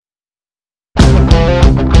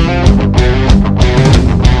Fit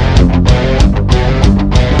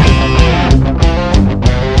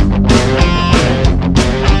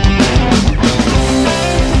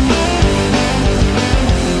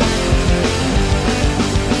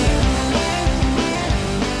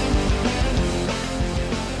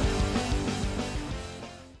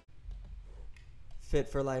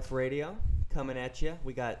for Life Radio coming at you.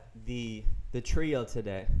 We got the trio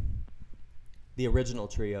today. The original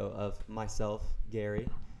trio of myself, Gary,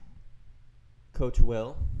 Coach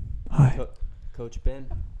Will, Hi. Coach Ben.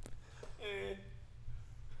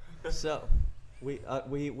 So, we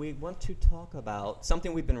want to talk about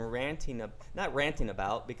something we've been not ranting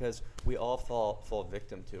about because we all fall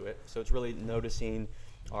victim to it. So it's really noticing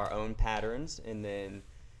our own patterns and then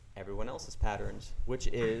everyone else's patterns, which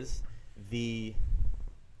is the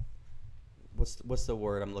what's the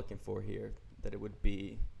word I'm looking for here? That it would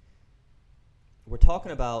be. We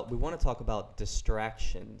want to talk about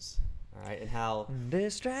distractions, all right, and how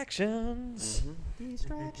distractions.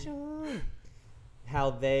 Distraction. How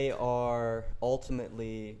they are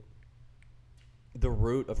ultimately the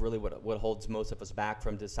root of really what holds most of us back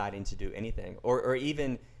from deciding to do anything, or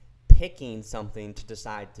even picking something to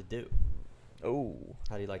decide to do. Oh,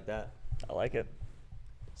 How do you like that? I like it.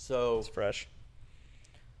 So It's fresh.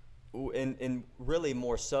 and really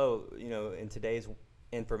more so, in today's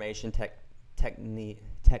information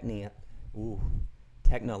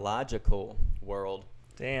technological world.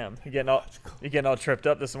 Damn, you're getting all tripped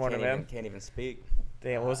up this morning, man. Can't even speak.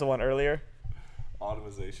 Damn, what was the one earlier?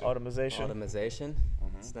 Automation. Automation.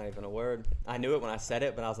 Mm-hmm. It's not even a word. I knew it when I said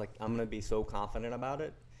it, but I was like, I'm gonna be so confident about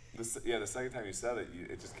it. The second time you said it,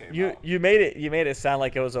 it just came You out. you made it sound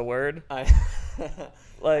like it was a word. Like,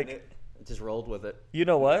 I just rolled with it. you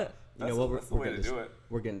know what? That's the way to do it.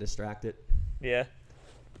 We're getting distracted. Yeah.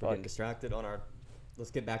 We're getting distracted on our. Let's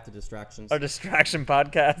get back to distractions. Our distraction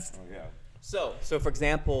podcast. Oh, yeah. So for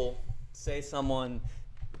example, say someone.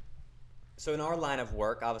 So in our line of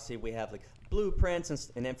work, obviously we have like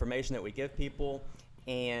blueprints and information that we give people,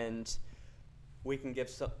 and we can give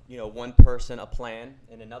one person a plan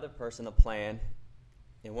and another person a plan,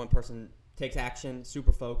 and one person takes action,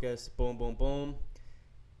 super focused, boom, boom, boom,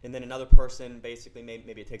 and then another person basically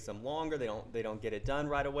maybe it takes them longer. They don't get it done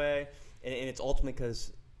right away, and it's ultimately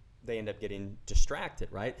because they end up getting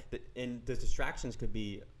distracted, right? And the distractions could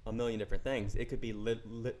be a million different things. It could be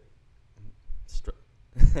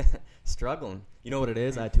struggling. You know what it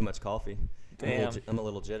is? I had too much coffee. Damn. I'm a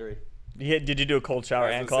little jittery. Did you do a cold shower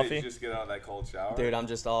and coffee? You just get out of that cold shower? Dude, I'm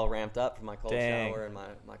just all ramped up from my cold Dang. shower and my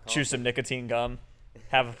coffee. Chew some nicotine gum,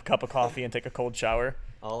 have a cup of coffee, and take a cold shower.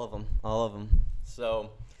 All of them.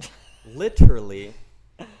 So, literally,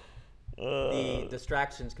 the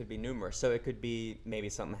distractions could be numerous. So it could be maybe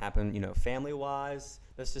something happened, family-wise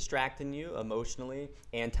that's distracting you emotionally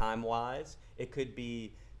and time-wise. It could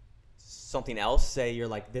be something else. Say you're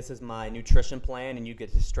like, this is my nutrition plan, and you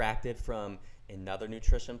get distracted from another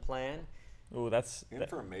nutrition plan. Ooh,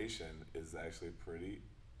 Information is actually pretty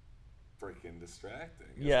freaking distracting.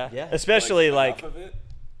 Yeah. Yeah. Especially enough of it,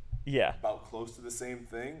 yeah. about close to the same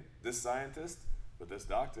thing. This scientist, but this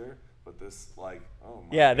doctor, but this oh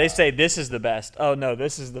my Yeah, they God. say this is the best. Oh no,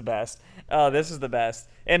 this is the best. Oh, this is the best.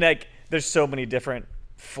 And like, there's so many different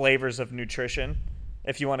flavors of nutrition,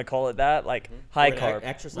 if you want to call it that. Like high Or carb,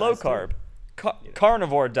 exercise low too. carb,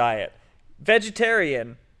 carnivore diet,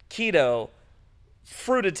 vegetarian, keto,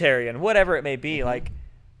 fruitarian, whatever it may be. Like,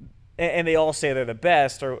 and they all say they're the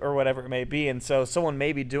best or whatever it may be. And so someone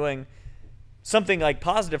may be doing something like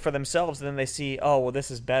positive for themselves, and then they see, oh, well,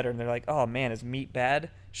 this is better. And they're like, oh man, is meat bad?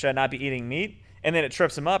 Should I not be eating meat? And then it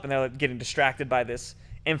trips them up, and they're like getting distracted by this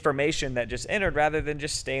information that just entered rather than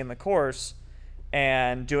just staying the course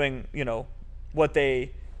and doing, what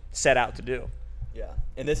they set out to do. Yeah,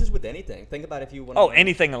 and this is with anything. Think about if you want.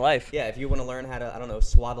 Anything in life. Yeah, if you want to learn how to, I don't know,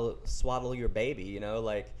 swaddle your baby.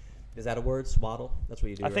 Is that a word? Swaddle. That's what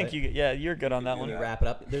you do. I think right? you're good on that one. You wrap it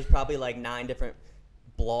up. There's probably like 9 different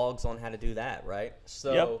blogs on how to do that, right?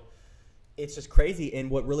 So it's just crazy. And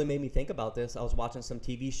what really made me think about this, I was watching some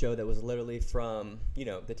TV show that was literally from, the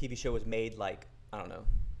TV show was made like, I don't know,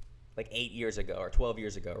 like 8 years ago or 12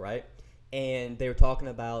 years ago, right? And they were talking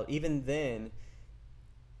about even then,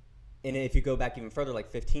 and if you go back even further, like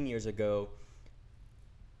 15 years ago,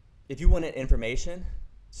 if you wanted information,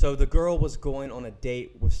 so the girl was going on a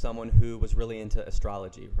date with someone who was really into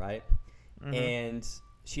astrology, right? Mm-hmm. And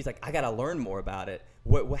she's like, I got to learn more about it.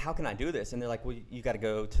 How can I do this? And they're like, well, you got to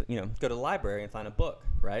go to the library and find a book,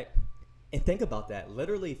 right? And think about that.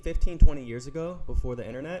 Literally 15, 20 years ago, before the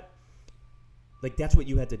internet, like that's what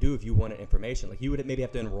you had to do if you wanted information. Like you would maybe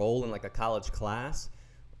have to enroll in like a college class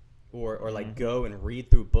or like go and read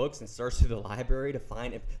through books and search through the library to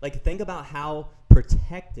find it. Like, think about how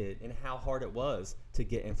protected and how hard it was to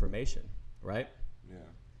get information, right? Yeah.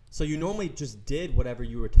 So you normally just did whatever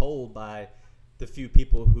you were told by the few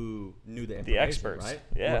people who knew the information, experts, right?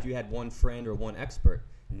 yeah. Or if you had one friend or one expert.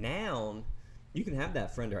 Now, you can have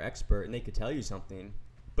that friend or expert, and they could tell you something,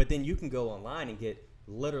 but then you can go online and get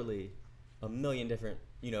literally a million different,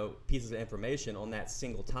 pieces of information on that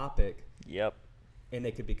single topic. Yep. And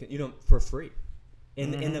they could be, for free,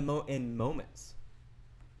 in moments.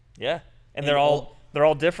 Yeah, and they're all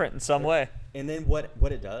different in some way. And then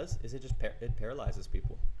what it does is it just it paralyzes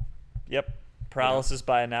people. Yep, paralysis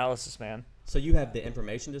by analysis, man. So you have the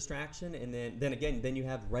information distraction, and then you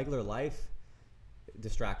have regular life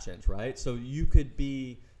distractions, right? So you could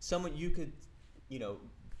be someone,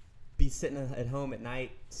 be sitting at home at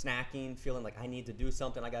night snacking, feeling like I need to do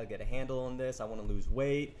something, I got to get a handle on this, I want to lose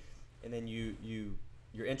weight. And then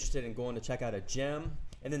you're interested in going to check out a gym,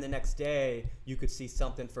 and then the next day you could see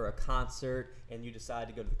something for a concert, and you decide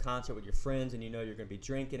to go to the concert with your friends, and you're going to be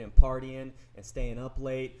drinking and partying and staying up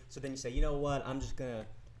late. So then you say, you know what,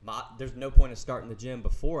 there's no point in starting the gym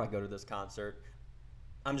before I go to this concert.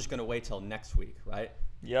 I'm just going to wait till next week, right?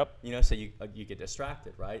 Yep. So you get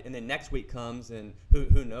distracted, right? And then next week comes, and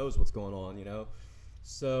who knows what's going on,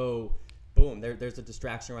 So boom, there's a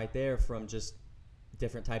distraction right there from just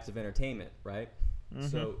different types of entertainment, right? Mm-hmm.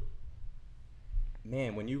 So,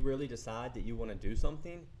 man, when you really decide that you want to do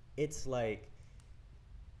something, it's like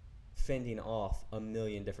fending off a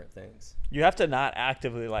million different things. You have to not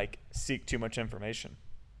actively seek too much information.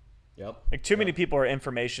 Yep. Like too many people are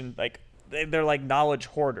information, they're like knowledge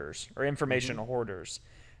hoarders or information hoarders.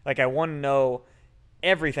 Like, I want to know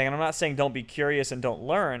everything. And I'm not saying don't be curious and don't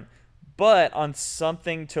learn, but on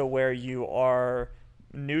something to where you are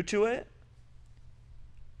new to it,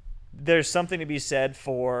 there's something to be said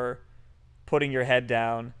for putting your head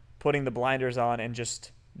down, putting the blinders on, and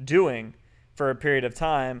just doing for a period of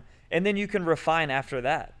time. And then you can refine after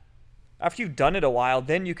that. After you've done it a while,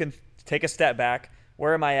 then you can take a step back.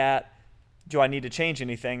 Where am I at? Do I need to change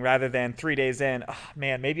anything? Rather than 3 days in, oh,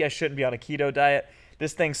 man, maybe I shouldn't be on a keto diet.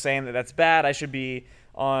 This thing's saying that that's bad. I should be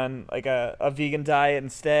on a vegan diet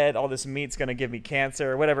instead. All this meat's going to give me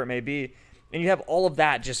cancer or whatever it may be. And you have all of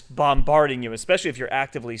that just bombarding you, especially if you're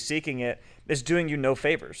actively seeking it. It's doing you no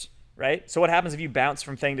favors, right? So what happens if you bounce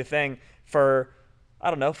from thing to thing for,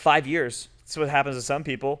 5 years? That's what happens to some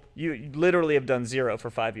people. You literally have done zero for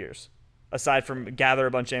 5 years, aside from gather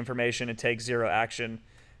a bunch of information and take zero action,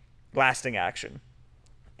 lasting action.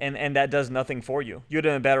 And that does nothing for you. You'd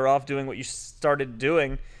have been better off doing what you started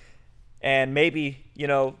doing, and maybe,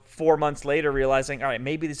 4 months later realizing, all right,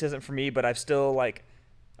 maybe this isn't for me, but I've still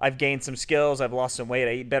I've gained some skills, I've lost some weight,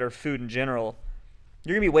 I eat better food in general.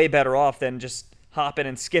 You're going to be way better off than just hopping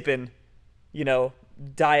and skipping,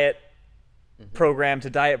 diet program to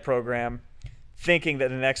diet program, thinking that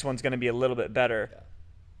the next one's going to be a little bit better. Yeah.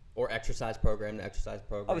 Or exercise program to exercise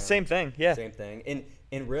program. Oh, the same thing, yeah. Same thing.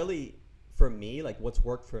 And really, for me, what's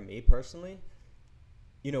worked for me personally,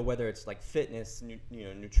 whether it's fitness,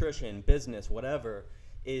 nutrition, business, whatever,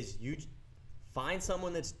 is you find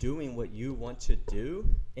someone that's doing what you want to do,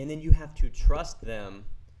 and then you have to trust them.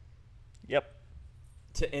 Yep.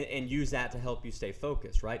 And use that to help you stay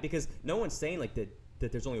focused, right? Because no one's saying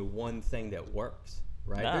that there's only one thing that works,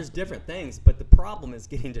 right? Nah. There's different things, but the problem is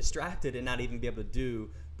getting distracted and not even be able to do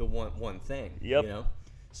the one thing. Yep.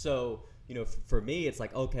 So for me, it's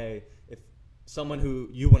okay, if someone who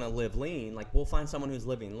you want to live lean, we'll find someone who's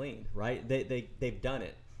living lean, right? They've done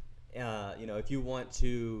it. If you want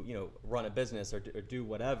to, run a business or do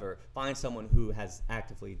whatever, find someone who has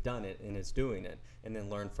actively done it and is doing it, and then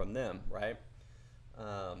learn from them, right?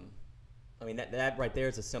 That right there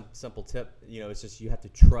is a simple tip. It's just you have to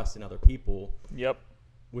trust in other people. Yep.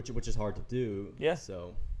 Which is hard to do. Yeah.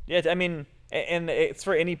 So. Yeah, and it's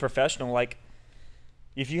for any professional.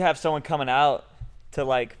 If you have someone coming out to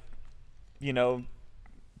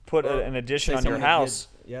put an addition on your house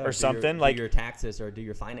or something, do your taxes or do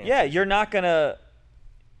your finances. Yeah, you're not gonna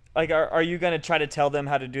are you gonna try to tell them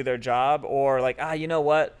how to do their job, or you know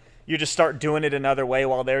what? You just start doing it another way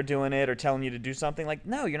while they're doing it, or telling you to do something.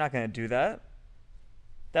 No, you're not gonna do that.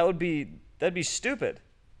 That'd be stupid,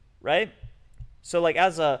 right? So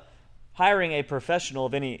as hiring a professional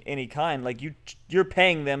of any kind, you're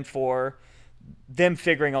paying them for them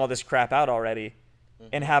figuring all this crap out already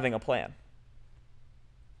and having a plan.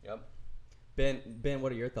 Yep. Ben,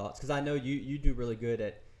 what are your thoughts? Because I know you do really good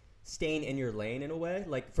at staying in your lane in a way.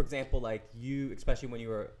 For example, you, especially when you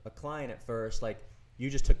were a client at first, you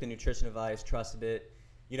just took the nutrition advice, trusted it,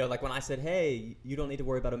 You know, like when I said, hey, you don't need to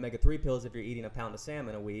worry about omega-3 pills if you're eating a pound of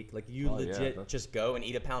salmon a week. Like you legit just go and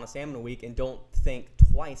eat a pound of salmon a week and don't think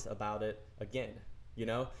twice about it again, you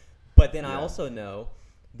know? But then I also know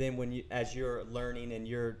then when you, as you're learning and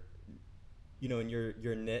you're, you know, in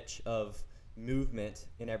your niche of movement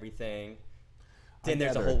and everything, then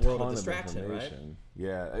there's a whole world of distraction, right?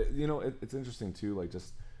 Yeah. You know, it's interesting too, like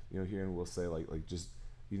just, you know, hearing Will say like just,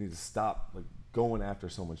 you need to stop like going after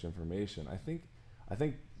so much information. I think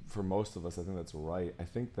for most of us, I think that's right. I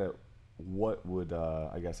think that what would,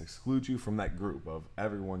 I guess, exclude you from that group of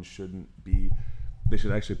everyone they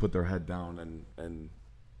should actually put their head down and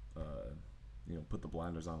you know, put the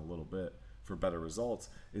blinders on a little bit for better results,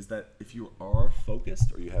 is that if you are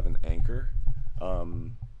focused or you have an anchor,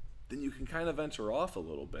 then you can kind of venture off a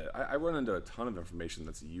little bit. I run into a ton of information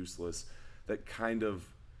that's useless, that kind of,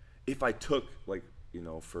 if I took, like, you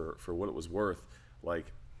know, for what it was worth, like,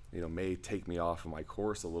 you know, may take me off of my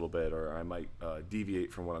course a little bit, or I might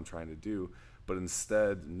deviate from what I'm trying to do. But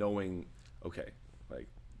instead, knowing, okay, like,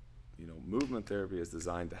 you know, movement therapy is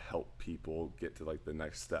designed to help people get to like the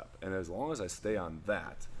next step. And as long as I stay on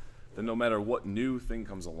that, then no matter what new thing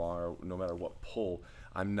comes along, or no matter what pull,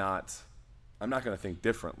 I'm not going to think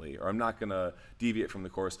differently, or I'm not going to deviate from the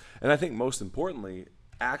course. And I think most importantly,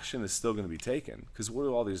 action is still going to be taken, because what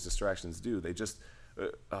do all these distractions do? They just,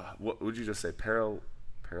 what would you just say?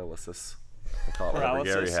 Paralysis. I call it whatever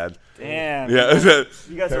Gary had. Damn. Yeah.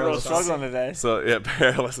 You guys are real struggling today. So yeah,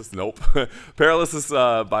 paralysis. Nope. Paralysis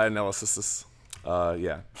by analysis.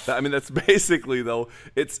 Yeah. I mean, that's basically though.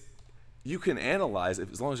 You can analyze it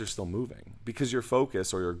as long as you're still moving, because your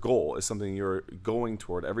focus or your goal is something you're going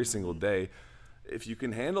toward every single day. If you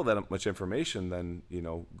can handle that much information, then, you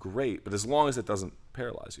know, great. But as long as it doesn't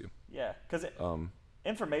paralyze you. Yeah, because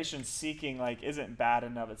information seeking like isn't bad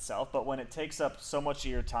in of itself, but when it takes up so much of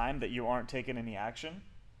your time that you aren't taking any action,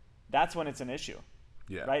 that's when it's an issue.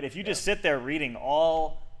 Yeah. Right? If you just sit there reading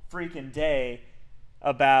all freaking day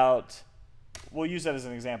about, we'll use that as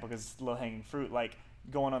an example because it's low-hanging fruit, like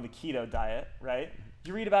going on the keto diet, right?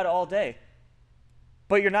 You read about it all day,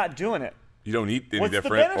 but you're not doing it. You don't eat any What's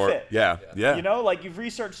different. the benefit? Yeah. You know, like you've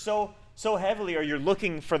researched so heavily, or you're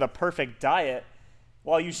looking for the perfect diet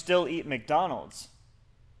while you still eat McDonald's.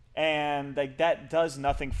 And like that does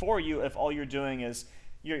nothing for you if all you're doing is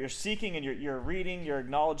you're seeking and you're reading, you're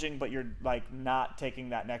acknowledging, but you're like not taking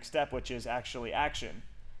that next step, which is actually action.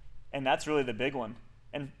 And that's really the big one.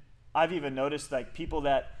 And I've even noticed like people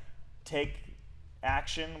that take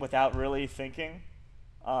action without really thinking,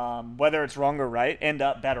 whether it's wrong or right, end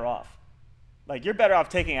up better off. Like you're better off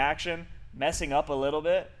taking action, messing up a little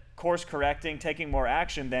bit, course correcting, taking more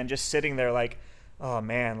action than just sitting there like, oh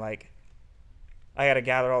man, like I got to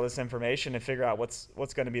gather all this information and figure out what's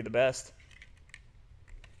going to be the best.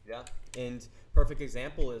 Yeah, and perfect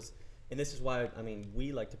example is, and this is why, I mean,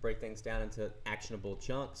 we like to break things down into actionable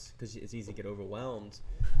chunks because it's easy to get overwhelmed.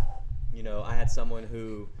 You know, I had someone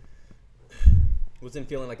who wasn't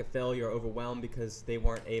feeling like a failure or overwhelmed because they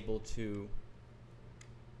weren't able to,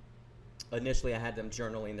 initially I had them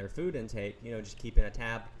journaling their food intake, you know, just keeping a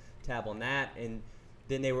tab on that, and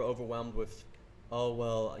then they were overwhelmed with, oh,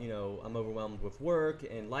 well, you know, I'm overwhelmed with work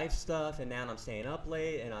and life stuff, and now I'm staying up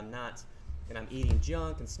late, and I'm eating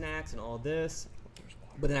junk and snacks and all this.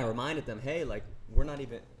 But then I reminded them, hey, like,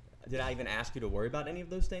 did I even ask you to worry about any of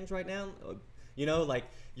those things right now? You know, like,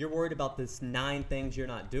 you're worried about this 9 things you're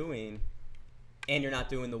not doing, and you're not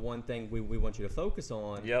doing the one thing we want you to focus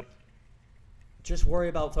on. Yep. Just worry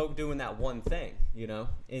about doing that one thing, you know,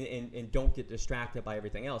 and don't get distracted by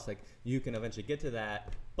everything else. Like, you can eventually get to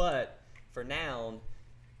that, but for now,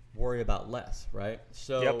 worry about less, right?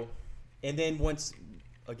 So, and then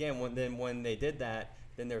when they did that,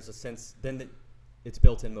 then there's a sense, it's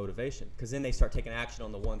built-in motivation, because then they start taking action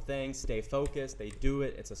on the one thing, stay focused, they do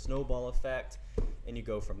it, it's a snowball effect, and you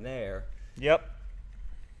go from there. Yep.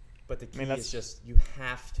 But the key is just you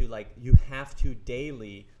have to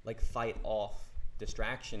daily like fight off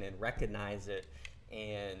distraction and recognize it,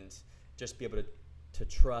 and just be able to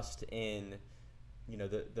trust in, you know,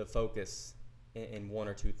 the focus in one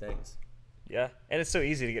or two things. Yeah, and it's so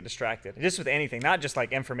easy to get distracted, just with anything, not just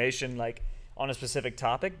like information like on a specific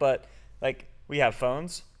topic, but like we have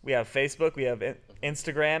phones, we have Facebook, we have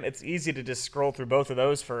Instagram. It's easy to just scroll through both of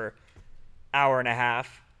those for an hour and a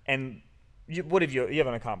half, and you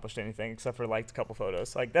haven't accomplished anything except for liked a couple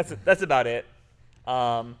photos. Like that's about it.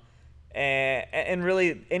 And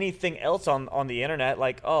really anything else on the internet,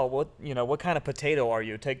 like, oh, what kind of potato are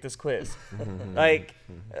you? Take this quiz. Like,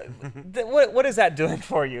 what is that doing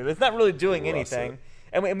for you? It's not really doing anything.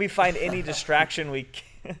 And we find any distraction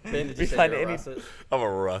Ben, did We you say find you're a any- russet? I'm a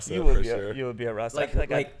russet You for would be sure. you would be a Russ. I Like, feel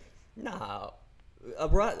like nah. A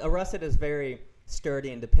russet is very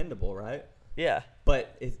sturdy and dependable, right? yeah.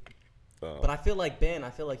 But Oh, but I feel like Ben,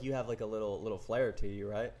 I feel like you have like a little flair to you,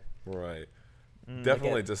 right? right. Mm,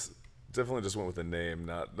 Definitely just went with the name,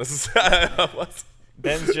 not necessarily.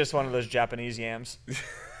 Ben's just one of those Japanese yams.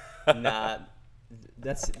 Nah,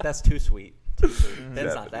 that's too sweet. Too sweet.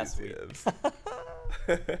 Ben's not that sweet.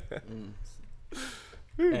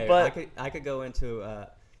 Hey, But- I could go into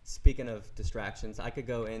speaking of distractions, I could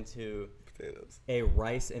go into Potatoes. a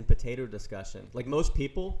rice and potato discussion. Like most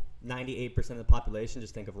people, 98% of the population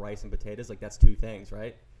just think of rice and potatoes like that's two things,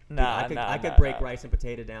 right? Dude, Nah, I could nah, break nah. rice and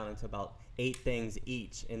potato down into about 8 things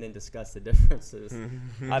each and then discuss the differences.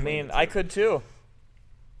 I mean, I could too.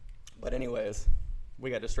 But anyways, we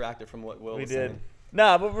got distracted from what Will We was did. saying.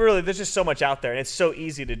 No, but really, there's just so much out there, and it's so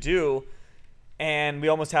easy to do, and we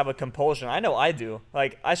almost have a compulsion. I know I do.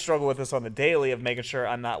 Like, I struggle with this on the daily of making sure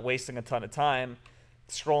I'm not wasting a ton of time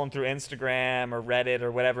scrolling through Instagram or Reddit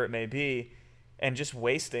or whatever it may be, and just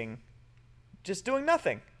doing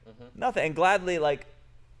nothing. Nothing. And gladly, like,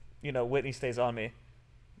 you know, Whitney stays on me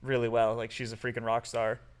really well. Like, she's a freaking rock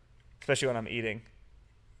star, especially when I'm eating.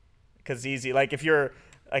 Because it's easy. Like, if you're,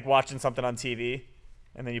 like, watching something on TV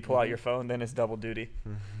and then you pull out your phone, then it's double duty.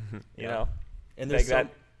 You know? And Like there's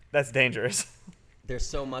that's dangerous. there's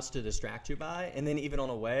so much to distract you by, and then even on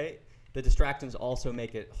a way, the distractions also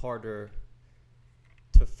make it harder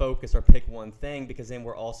to focus or pick one thing because then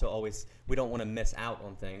we don't want to miss out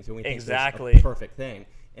on things and we think Exactly. there's a perfect thing.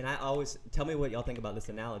 And I always tell me what y'all think about this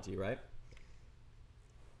analogy, right?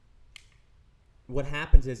 What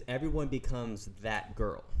happens is everyone becomes that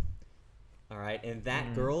girl. All right? And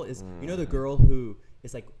that girl is the girl who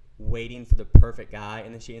is like waiting for the perfect guy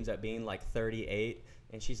and then she ends up being like 38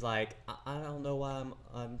 and she's like I don't know why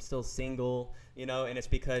I'm still single, you know, and it's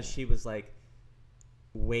because she was like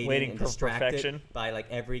waiting and for distracted perfection. by like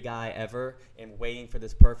every guy ever and waiting for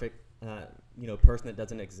this perfect person that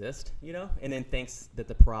doesn't exist, you know, and then thinks that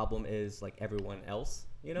the problem is like everyone else,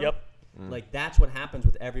 you know. Yep. Like that's what happens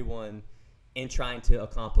with everyone in trying to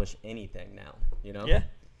accomplish anything now, you know. Yeah.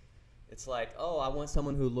 It's like, oh, I want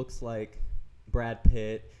someone who looks like Brad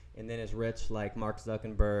Pitt and then is rich like Mark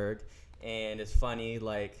Zuckerberg and is funny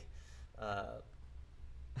like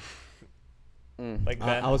Like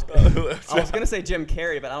Ben. I was gonna say Jim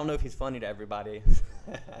Carrey, but I don't know if he's funny to everybody.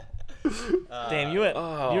 Damn, you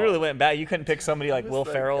really went back. You couldn't pick somebody like Will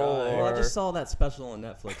that Ferrell guy? or Well, I just saw that special on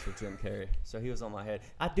Netflix with Jim Carrey, so he was on my head.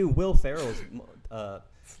 I do. Will Ferrell's,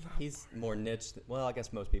 he's more niche. Well, I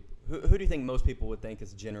guess most people. Who do you think most people would think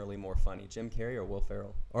is generally more funny, Jim Carrey or Will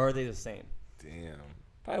Ferrell, or are they the same? Damn.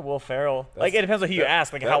 probably Will Ferrell. Like it depends on who you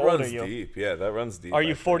ask. Like that how old runs are you? Deep. Yeah, that runs deep. Are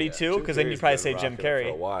you I think. 42? Jim 'Cause then you'd Carrey's probably been say Jim rocking it Carrey. for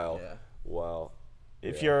a while. Yeah. Wow.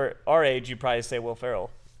 If Yeah. you're our age, you'd probably say Will Ferrell.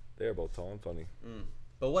 They're both tall and funny.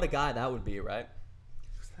 But what a guy that would be, right?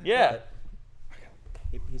 Yeah,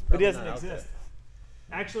 He's but he probably doesn't not out there. exist.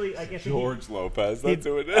 Actually, I guess George Lopez. That's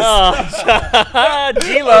who it is. Oh, I was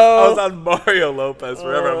G-Lo. on Mario Lopez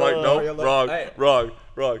forever. I'm like, Mario nope, wrong, Hey. wrong.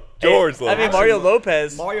 George Hey, Lopez. I mean, Mario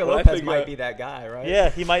Lopez. Mario Well, I Lopez think might that- be that guy, right? Yeah,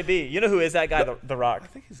 he might be. You know who is that guy? The Rock. I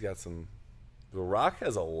think he's got some. The Rock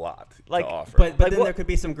has a lot Like, to offer. But Like then what- there could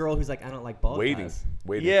be some girl who's like, I don't like bald waiting guys.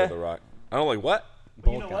 Yeah. for the Rock. I don't like what.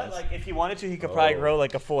 But you Bald know what? guys. Like, if he wanted to, he could probably Oh. grow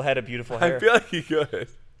like a full head of beautiful hair. I feel like he could.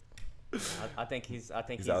 I think he's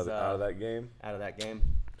He's out of that game. out of that game.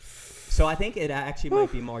 So I think it actually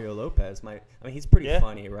might be Mario Lopez. He's pretty Yeah.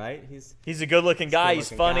 funny, right? He's a good-looking guy. He's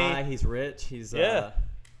good-looking funny. guy, he's rich. He's Yeah.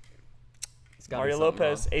 he's gotta Mario be something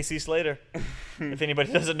Lopez, wrong. AC Slater. If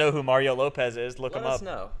anybody doesn't know who Mario Lopez is, look Let him us up.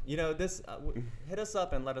 know. You know this. Hit us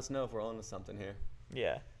up and let us know if we're on to something here.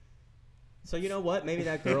 Yeah. So you know what? Maybe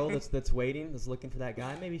that girl that's waiting, that's looking for that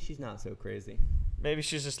guy. Maybe she's not so crazy. Maybe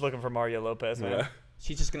she's just looking for Mario Lopez, man. Yeah.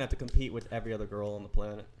 She's just gonna have to compete with every other girl on the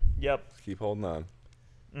planet. Yep. Keep holding on.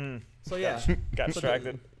 So yeah, Got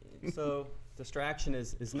distracted. So distraction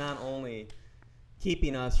is not only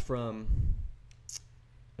keeping us from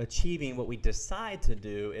achieving what we decide to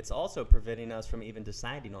do, it's also preventing us from even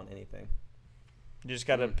deciding on anything. You just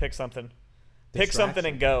got to pick something. Pick Distraction.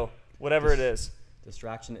 something and go. Whatever it is.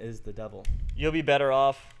 Distraction is the devil. You'll be better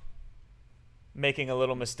off making a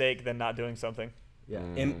little mistake than not doing something. Yeah,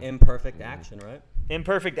 imperfect action, right?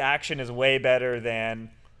 Imperfect action is way better than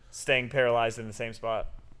staying paralyzed in the same spot.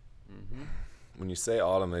 When you say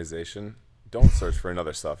automation, don't search for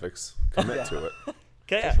another suffix. Commit to it.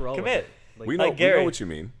 Okay, Just roll with commit. it. Like, We know, Like we Gary. know what you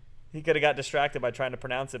mean. He could have got distracted by trying to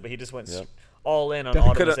pronounce it, but he just went Yep. all in on Don't-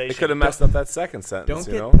 It could have automation. messed up that second sentence.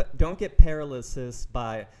 don't get paralysis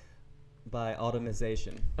by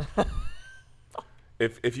automation.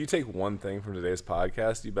 If you take one thing from today's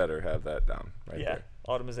podcast, you better have that down right Yeah, there.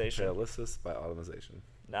 automation. Paralysis by automation.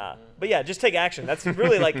 Nah, but yeah, just take action. That's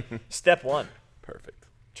really like step one. Perfect.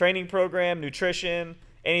 Training program, nutrition,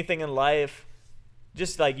 anything in life.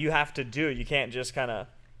 Just like you have to do it. You can't just kind of,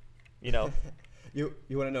 you know. You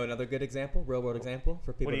want to know another good example, real world example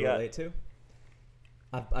for people do to you got? relate to?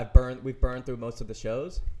 We've burned through most of the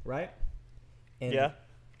shows, right? And Yeah.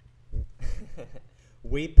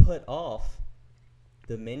 we put off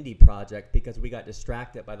the Mindy project because we got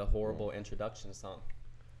distracted by the horrible introduction song.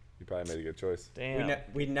 You probably made a good choice. Damn.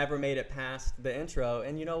 We never made it past the intro,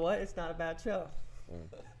 and you know what? It's not a bad show.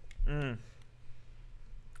 Mm.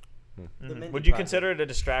 The Mindy Would you project. consider it a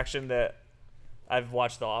distraction that I've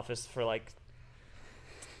watched The Office for like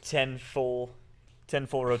 10 full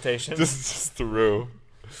rotations? just through.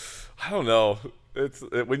 I don't know.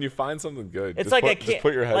 When you find something good, It's just like I just can't.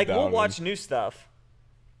 put your head like down. we'll and- watch new stuff,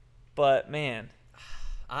 but man.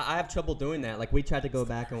 I have trouble doing that. Like we tried to go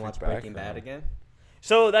back and watch back Breaking Bad now. again.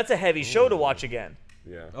 So that's a heavy show to watch again.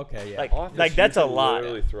 Yeah. Okay, yeah. Like- Office, like, you that's a can lot.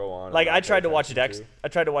 literally throw on Like and I not tried pay to watch attention I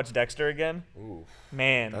tried to watch Dexter again. Ooh,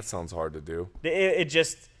 Man, that sounds hard to do. it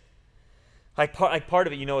just like part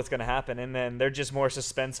of it, you know what's gonna happen, and then they're just more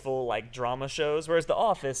suspenseful like drama shows. Whereas The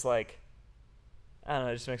Office, like I don't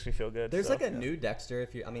know, it just makes me feel good. There's so. like a new Dexter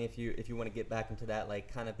if you want to get back into that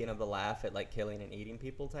like kind of being able to laugh at like killing and eating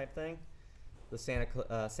people type thing. The Santa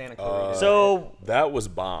Clarita. So That was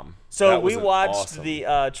bomb. So That was we an watched awesome-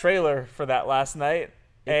 the trailer for that last night,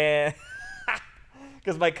 and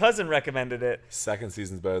because my cousin recommended it. second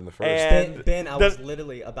season's better than the first. And Ben, I the- was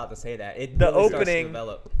literally about to say that. It the really starts to opening-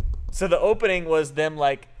 develop. So the opening was them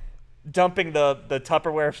like dumping the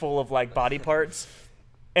Tupperware full of like body parts,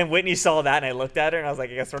 and Whitney saw that, and I looked at her, and I was like,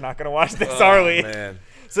 I guess we're not gonna watch this, Oh, are we? man.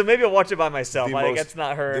 So maybe I'll watch it by myself. The Like most- it's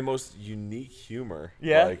not her. The most unique humor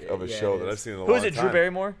Yeah? like, of a Yeah, show it that is. I've seen in a Who long is it? time. Drew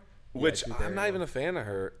Barrymore? Which Drew I'm not Barrymore. even a fan of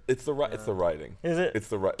her. It's the it's the writing. Is it? It's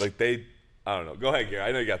the right. Like they. I don't know. Go ahead, Gary.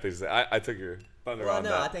 I know you got things to say. I took your thunder Well, on no,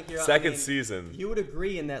 that. I think you're Second season. You would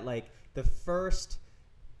agree in that like the first,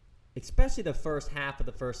 especially the first half of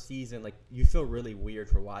the first season, like you feel really weird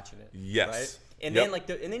for watching it. Yes. Right. And Yep. then like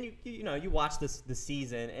and then you know you watch the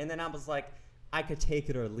season, and then I was like, I could take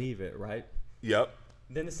it or leave it, right? Yep.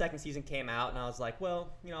 Then the second season came out, and I was like,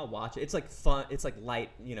 well, you know, I'll watch it. It's like fun. It's like light.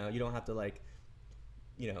 You know, you don't have to like,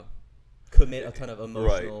 you know, commit a ton of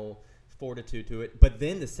emotional fortitude to it. But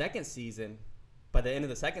then the second season, by the end of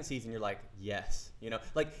the second season, you're like, yes. You know,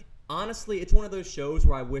 like honestly, it's one of those shows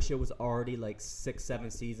where I wish it was already like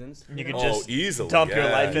 6-7 seasons. You could know? just easily. dump your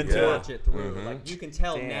yeah, life into yeah. it. Watch it through. Mhm. Like you can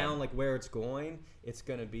tell Damn. now, like where it's going. It's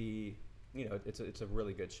gonna be, you know, it's a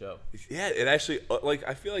really good show. Yeah, it actually like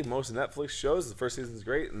I feel like most Netflix shows the first season's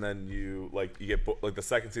great, and then you get like the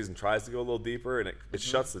second season tries to go a little deeper, and it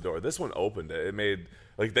shuts the door. This one opened it. It made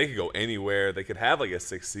like they could go anywhere. They could have like a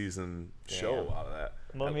 6-season show out of that.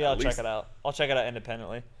 Well, At maybe I'll check least. it out. I'll check it out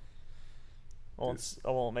independently. I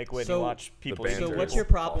won't make Whitney So- watch people. The eat So banter what's is your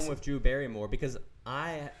problem awesome. with Drew Barrymore? Because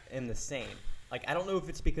I am the same. Like I don't know if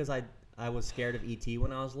it's because I was scared of ET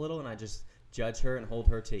when I was little, and I just judge her and hold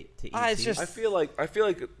her to ET. It's just- I feel like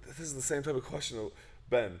this is the same type of question.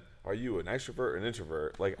 Ben, are you an extrovert or an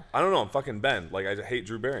introvert? Like I don't know. I'm fucking Ben. Like I hate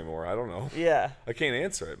Drew Barrymore. I don't know. Yeah. I can't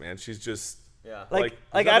answer it, man. She's just yeah. Like, there's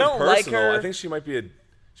I nothing don't like personal. her. I think she might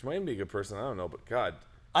even be a good person. I don't know, but God,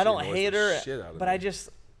 I she don't annoys hate the her, shit out of but me.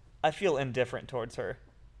 I feel indifferent towards her.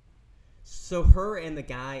 So her and the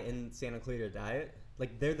guy in Santa Clarita Diet,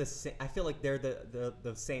 like they're the same. I feel like they're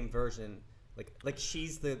the same version. Like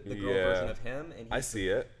she's the girl Yeah. version of him, and I see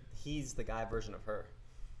it. he's the guy version of her.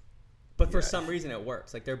 But for Yeah. some reason it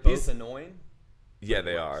works. Like they're both He's- annoying. Yeah,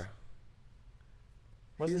 they works. are.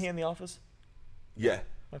 Wasn't he in The Office? Yeah,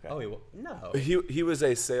 Okay. Oh, no. he was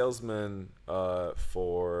a salesman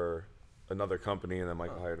for another company, and then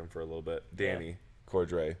Michael hired him for a little bit. Danny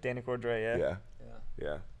Cordray. Danny Cordray, yeah. Yeah, Yeah.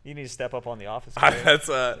 yeah. You need to step up on The Office. Gary. That's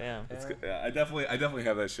Damn. it's good. Yeah, I definitely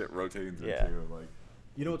have that shit rotating through Yeah. too. Like,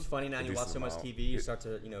 You know what's funny now? A You watch so decent much amount. TV, you start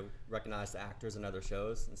to recognize the actors in other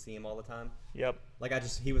shows and see them all the time. Yep. Like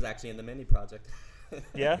he was actually in the Mindy Project.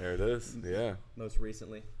 Yeah. there it is. Yeah, Most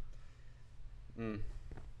recently. it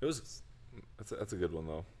was. That's a good one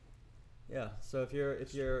though. Yeah. So if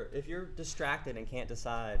you're distracted and can't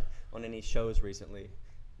decide on any shows recently,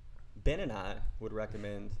 Ben and I would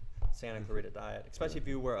recommend Santa Clarita Diet, especially if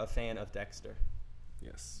you were a fan of Dexter.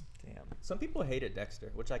 Yes. Damn. Some people hated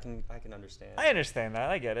Dexter, which I can understand. I understand that.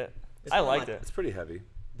 I get it. It's I not liked my- it. It's pretty heavy.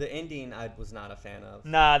 The ending I was not a fan of.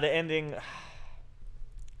 Nah, the ending.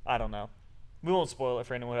 I don't know. We won't spoil it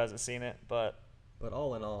for anyone who hasn't seen it, but But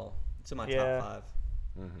all in all, it's in my Yeah. top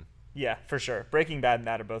 5. yeah, for sure. Breaking Bad and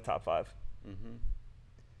that are both top 5. Mm-hmm.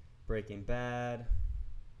 Breaking Bad.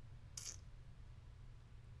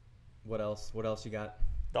 What else? What else you got?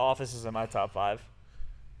 The Office is in my top 5.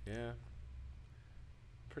 Yeah.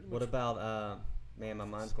 Pretty much. What about man? My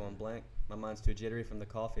mind's going blank. My mind's too jittery from the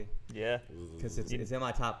coffee. Yeah. Because it's in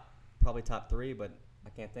my probably top 3, but I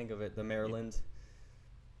can't think of it. The Maryland,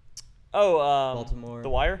 Oh, Baltimore, The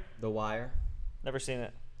Wire. The Wire. Never seen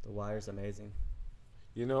it. The Wire's amazing.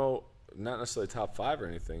 You know, not necessarily top 5 or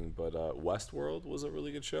anything, but Westworld was a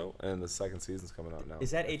really good show, and the second season's coming out now.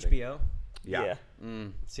 Is that I think. HBO? Yeah.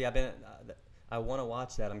 See, I want to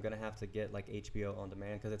watch that. I'm gonna have to get like HBO on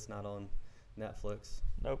demand because it's not on Netflix.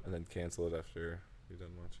 Nope. And then cancel it after you're done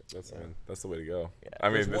watching. That's Yeah. I mean, that's the way to go. Yeah. I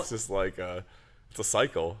mean, There's it's one- just like it's a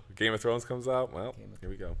cycle. Game of Thrones comes out. Well, here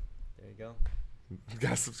we go. There you go. You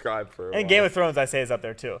gotta subscribe for. A And while. Game of Thrones, I say, is up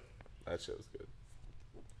there too. That shit was good.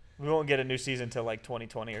 We won't get a new season till like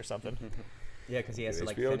 2020 or something. Yeah, because he has to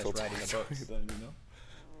like HBO finish till writing the 2020 books. then, you know?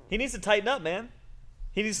 He needs to tighten up, man.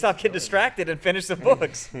 He needs to stop getting distracted and finish the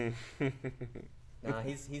books. Nah,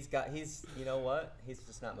 he's you know what? He's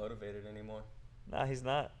just not motivated anymore. Nah, he's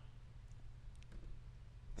not.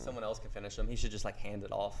 Someone else can finish him. He should just like hand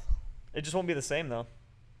it off. It just won't be the same though.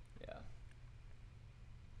 Yeah.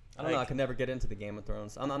 I don't know. I Like- could never get into the Game of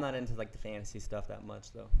Thrones. I'm not into like the fantasy stuff that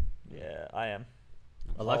much though. Yeah, I am.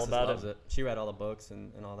 Alexis about loves it. She read all the books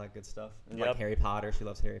and all that good stuff. And like Yep. Harry Potter. She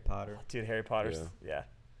loves Harry Potter. Dude, Harry Potter's yeah.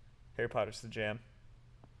 Harry Potter's the jam.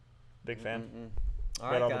 Big fan. All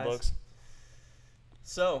Read right, all guys. the books.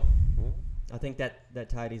 So, I think that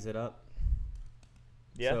tidies it up.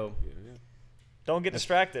 Yeah. So Yeah. Don't get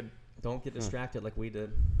distracted. don't get distracted like we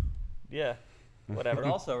did. Yeah. But Whatever.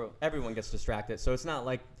 also, everyone gets distracted. So it's not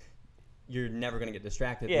like you're never gonna get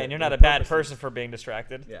distracted. Yeah, The- and you're not the a bad purpose is- person for being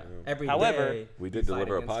distracted. Yeah. Every However, day We did fight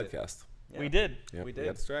deliver a against it. podcast. Yeah. We did. Yeah, We We did.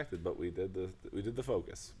 got distracted, but we did the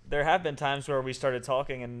focus. There have been times where we started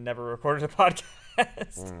talking and never recorded a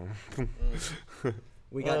podcast.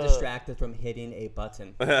 We got distracted from hitting a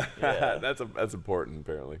button. Yeah. That's important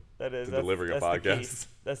apparently. That is To that's, delivering a that's the key. podcast.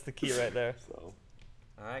 That's the key right there. So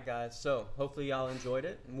All right, guys. So hopefully y'all enjoyed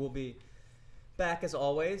it, and we'll be back as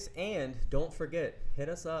always. And don't forget, hit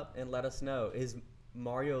us up and let us know, is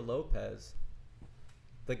Mario Lopez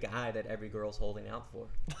the guy that every girl's holding out for?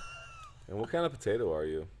 and what kind of potato are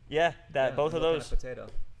you? Yeah, that Yeah, both of what kind those. potato.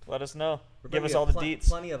 Let us know. Remember, Give us you all have the deets.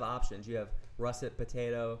 Plenty of options. You have russet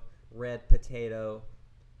potato, red potato,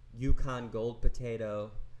 Yukon gold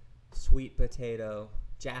potato, sweet potato,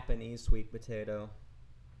 Japanese sweet potato.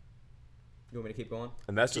 You want me to keep going?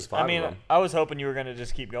 And that's just 5 I mean, of them. I was hoping you were gonna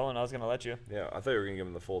just keep going. I was gonna let you. Yeah, I thought you were gonna give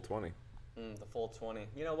him the full 20. The full 20.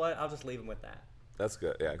 You know what? I'll just leave him with that. That's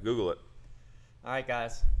good. Yeah, Google it. All right,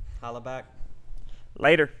 guys. Holla back.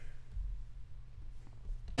 Later.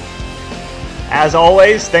 As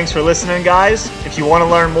always, thanks for listening, guys. If you want to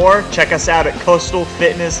learn more, check us out at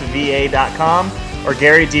coastalfitnessva.com or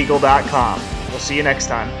garydeagle.com. We'll see you next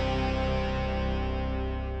time.